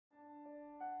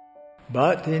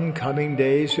But in coming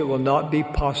days, it will not be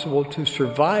possible to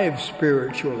survive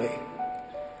spiritually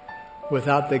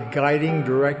without the guiding,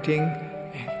 directing,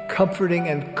 comforting,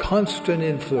 and constant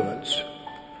influence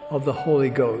of the Holy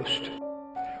Ghost.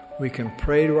 We can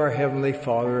pray to our Heavenly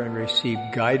Father and receive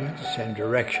guidance and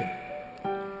direction.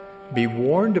 Be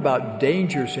warned about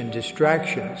dangers and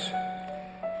distractions,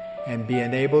 and be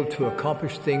enabled to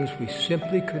accomplish things we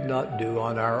simply could not do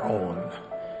on our own.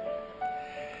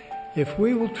 If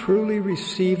we will truly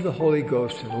receive the Holy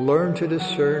Ghost and learn to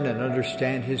discern and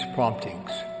understand His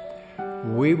promptings,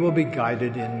 we will be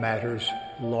guided in matters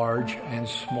large and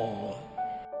small.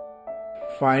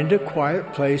 Find a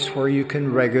quiet place where you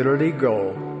can regularly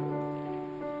go.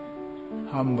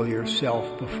 Humble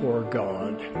yourself before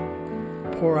God.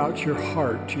 Pour out your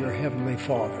heart to your Heavenly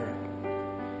Father.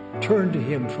 Turn to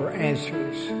Him for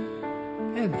answers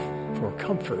and for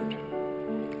comfort.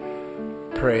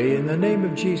 Pray in the name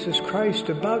of Jesus Christ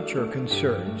about your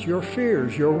concerns, your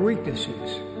fears, your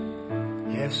weaknesses.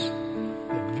 Yes,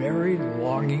 the very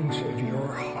longings of your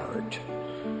heart.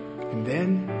 And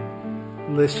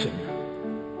then listen.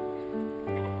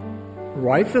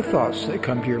 Write the thoughts that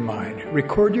come to your mind.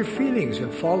 Record your feelings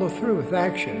and follow through with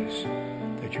actions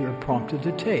that you are prompted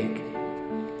to take.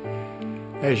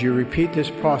 As you repeat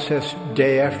this process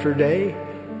day after day,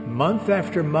 month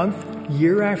after month,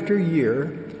 year after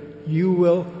year, you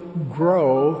will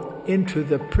grow into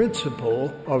the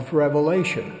principle of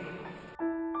revelation.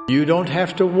 You don't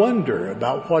have to wonder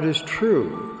about what is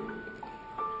true.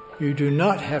 You do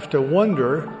not have to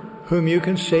wonder whom you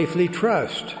can safely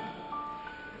trust.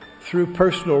 Through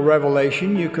personal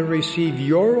revelation, you can receive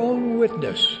your own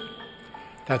witness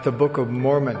that the Book of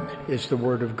Mormon is the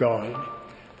Word of God,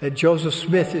 that Joseph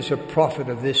Smith is a prophet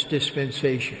of this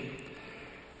dispensation,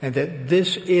 and that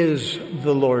this is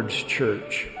the Lord's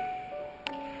church.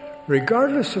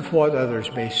 Regardless of what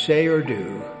others may say or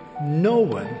do, no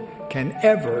one can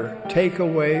ever take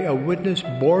away a witness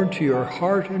born to your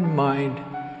heart and mind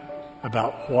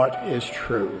about what is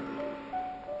true.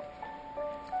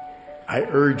 I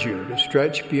urge you to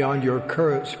stretch beyond your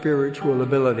current spiritual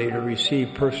ability to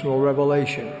receive personal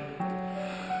revelation.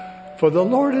 For the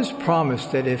Lord has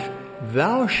promised that if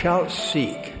thou shalt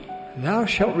seek, thou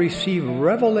shalt receive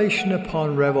revelation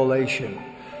upon revelation,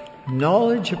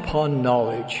 knowledge upon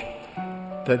knowledge,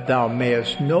 that thou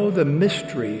mayest know the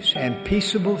mysteries and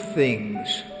peaceable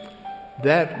things,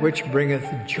 that which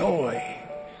bringeth joy,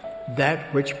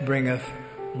 that which bringeth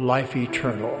life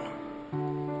eternal.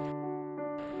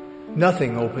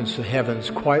 Nothing opens the heavens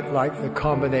quite like the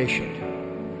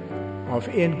combination of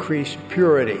increased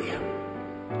purity,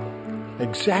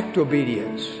 exact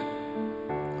obedience,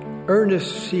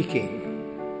 earnest seeking,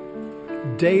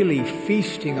 daily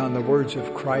feasting on the words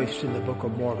of Christ in the Book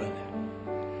of Mormon,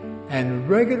 and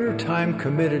regular time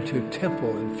committed to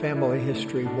temple and family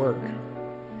history work.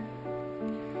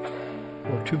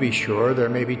 Well, to be sure, there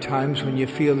may be times when you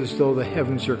feel as though the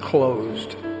heavens are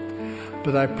closed.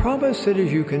 But I promise that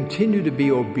as you continue to be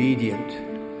obedient,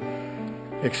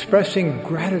 expressing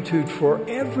gratitude for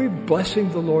every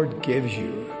blessing the Lord gives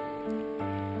you,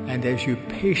 and as you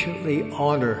patiently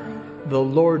honor the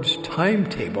Lord's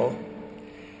timetable,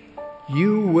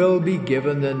 you will be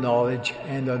given the knowledge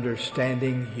and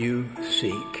understanding you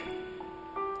seek.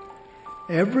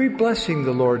 Every blessing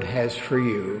the Lord has for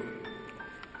you,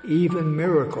 even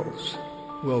miracles,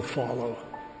 will follow.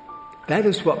 That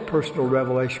is what personal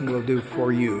revelation will do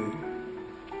for you.